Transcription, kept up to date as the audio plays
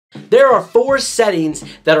There are 4 settings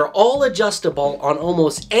that are all adjustable on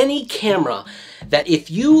almost any camera that if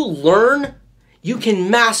you learn, you can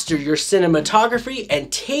master your cinematography and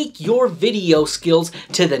take your video skills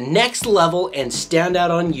to the next level and stand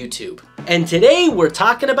out on YouTube. And today we're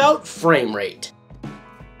talking about frame rate.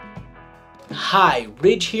 Hi,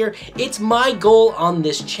 Ridge here. It's my goal on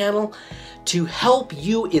this channel to help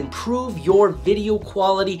you improve your video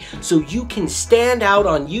quality so you can stand out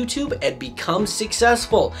on YouTube and become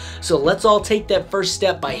successful. So let's all take that first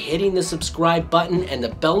step by hitting the subscribe button and the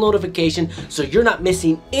bell notification so you're not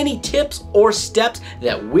missing any tips or steps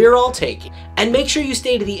that we're all taking. And make sure you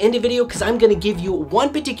stay to the end of the video because I'm going to give you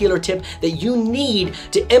one particular tip that you need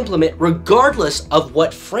to implement regardless of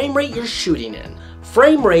what frame rate you're shooting in.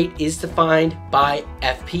 Frame rate is defined by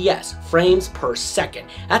FPS, frames per second.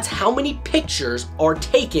 That's how many pictures are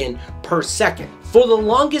taken per second. For the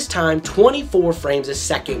longest time, 24 frames a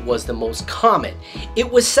second was the most common. It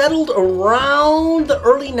was settled around the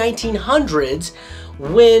early 1900s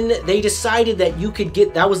when they decided that you could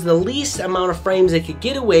get, that was the least amount of frames they could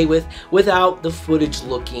get away with without the footage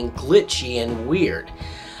looking glitchy and weird.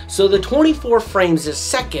 So the 24 frames a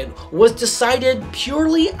second was decided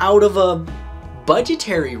purely out of a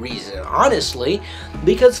budgetary reason, honestly,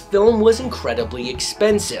 because film was incredibly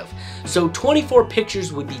expensive. So 24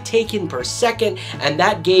 pictures would be taken per second, and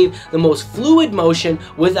that gave the most fluid motion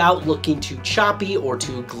without looking too choppy or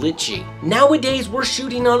too glitchy. Nowadays, we're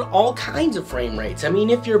shooting on all kinds of frame rates. I mean,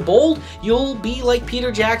 if you're bold, you'll be like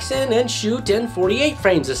Peter Jackson and shoot in 48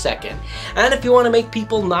 frames a second. And if you want to make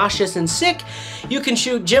people nauseous and sick, you can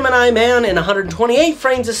shoot Gemini Man in 128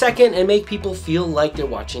 frames a second and make people feel like they're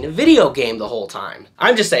watching a video game the whole time.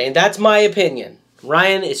 I'm just saying, that's my opinion.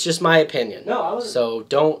 Ryan, it's just my opinion. No, I was. So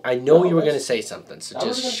don't, I know you were going to say something, so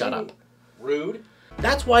just shut up. Rude.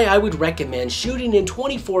 That's why I would recommend shooting in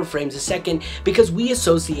 24 frames a second, because we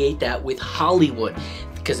associate that with Hollywood,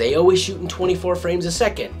 because they always shoot in 24 frames a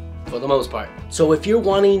second. For the most part. So if you're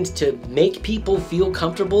wanting to make people feel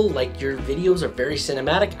comfortable, like your videos are very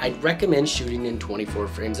cinematic, I'd recommend shooting in 24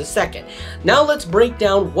 frames a second. Now let's break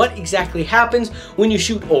down what exactly happens when you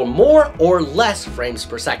shoot more or less frames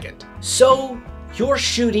per second. So you're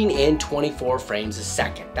shooting in 24 frames a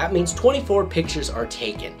second. That means 24 pictures are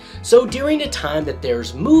taken. So during a time that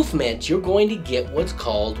there's movement, you're going to get what's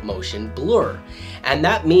called motion blur. And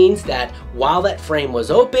that means that while that frame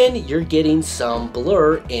was open, you're getting some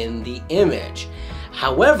blur in the image.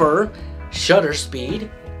 However, shutter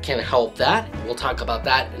speed can help that. We'll talk about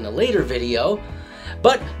that in a later video.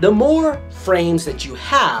 But the more frames that you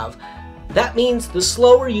have, that means the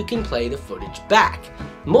slower you can play the footage back.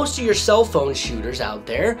 Most of your cell phone shooters out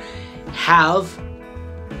there have,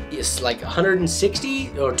 it's like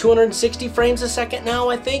 160 or 260 frames a second now,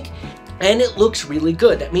 I think. And it looks really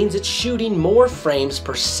good. That means it's shooting more frames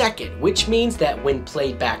per second, which means that when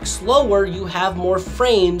played back slower, you have more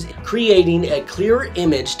frames, creating a clearer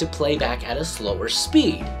image to play back at a slower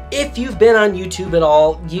speed. If you've been on YouTube at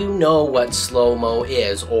all, you know what slow-mo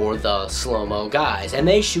is, or the slow-mo guys, and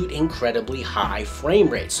they shoot incredibly high frame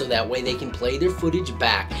rates, so that way they can play their footage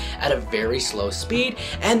back at a very slow speed,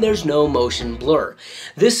 and there's no motion blur.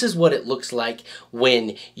 This is what it looks like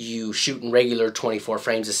when you shoot in regular 24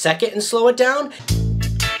 frames a second and slow it down.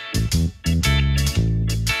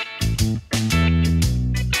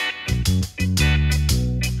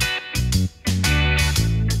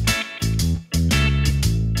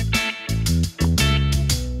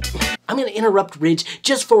 I'm going to interrupt Ridge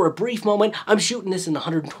just for a brief moment. I'm shooting this in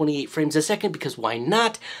 128 frames a second because why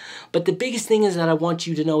not? But the biggest thing is that I want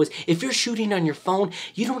you to know is if you're shooting on your phone,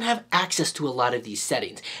 you don't have access to a lot of these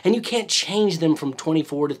settings and you can't change them from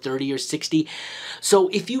 24 to 30 or 60. So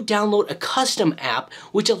if you download a custom app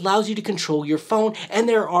which allows you to control your phone, and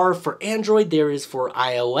there are for Android, there is for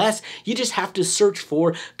iOS, you just have to search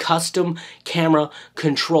for custom camera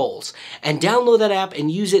controls and download that app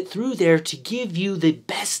and use it through there to give you the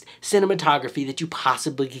best cinematography that you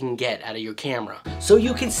possibly can get out of your camera. So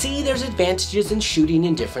you can see there's advantages in shooting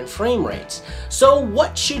in different frame rates. So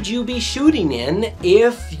what should you be shooting in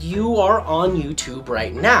if you are on YouTube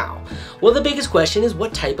right now? Well, the biggest question is,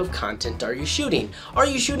 what type of content are you shooting? Are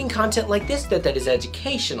you shooting content like this that is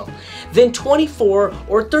educational? Then 24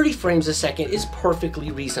 or 30 frames a second is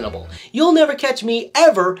perfectly reasonable. You'll never catch me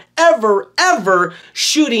ever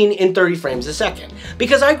shooting in 30 frames a second,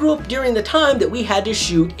 because I grew up during the time that we had to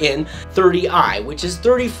shoot in 30i, which is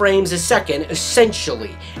 30 frames a second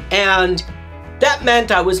essentially. And that That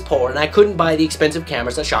meant I was poor and I couldn't buy the expensive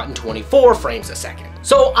cameras that shot in 24 frames a second.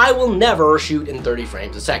 So I will never shoot in 30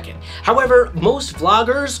 frames a second. However, most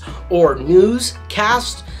vloggers or news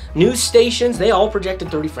stations, they all project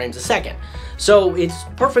at 30 frames a second. So it's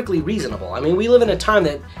perfectly reasonable. I mean, we live in a time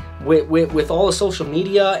that with all the social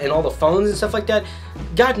media and all the phones and stuff like that,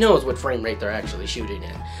 God knows what frame rate they're actually shooting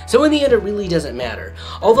in. So in the end, it really doesn't matter.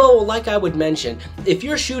 Although, like I would mention, if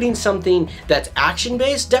you're shooting something that's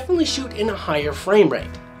action-based, definitely shoot in a higher frame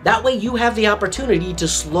rate. That way you have the opportunity to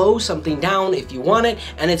slow something down if you want it,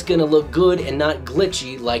 and it's gonna look good and not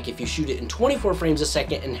glitchy like if you shoot it in 24 frames a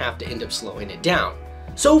second and have to end up slowing it down.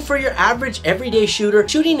 So for your average everyday shooter,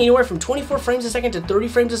 shooting anywhere from 24 frames a second to 30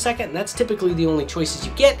 frames a second, and that's typically the only choices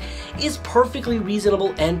you get, is perfectly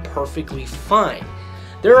reasonable and perfectly fine.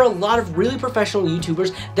 There are a lot of really professional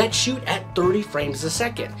YouTubers that shoot at 30 frames a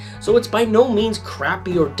second, so it's by no means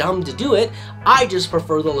crappy or dumb to do it. I just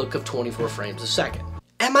prefer the look of 24 frames a second.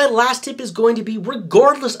 And my last tip is going to be,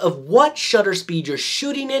 regardless of what shutter speed you're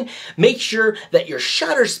shooting in, make sure that your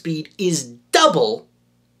shutter speed is double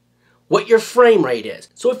what your frame rate is.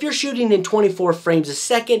 So if you're shooting in 24 frames a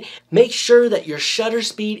second, make sure that your shutter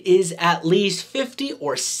speed is at least 50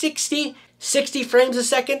 or 60. 60 frames a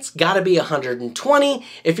second's gotta be 120.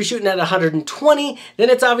 If you're shooting at 120, then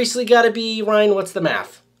it's obviously gotta be, Ryan, what's the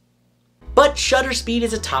math? But shutter speed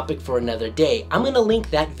is a topic for another day. I'm gonna link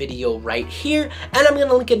that video right here, and I'm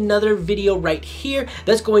gonna link another video right here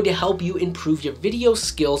that's going to help you improve your video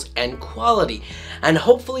skills and quality. And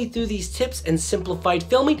hopefully through these tips and simplified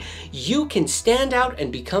filming, you can stand out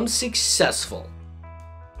and become successful.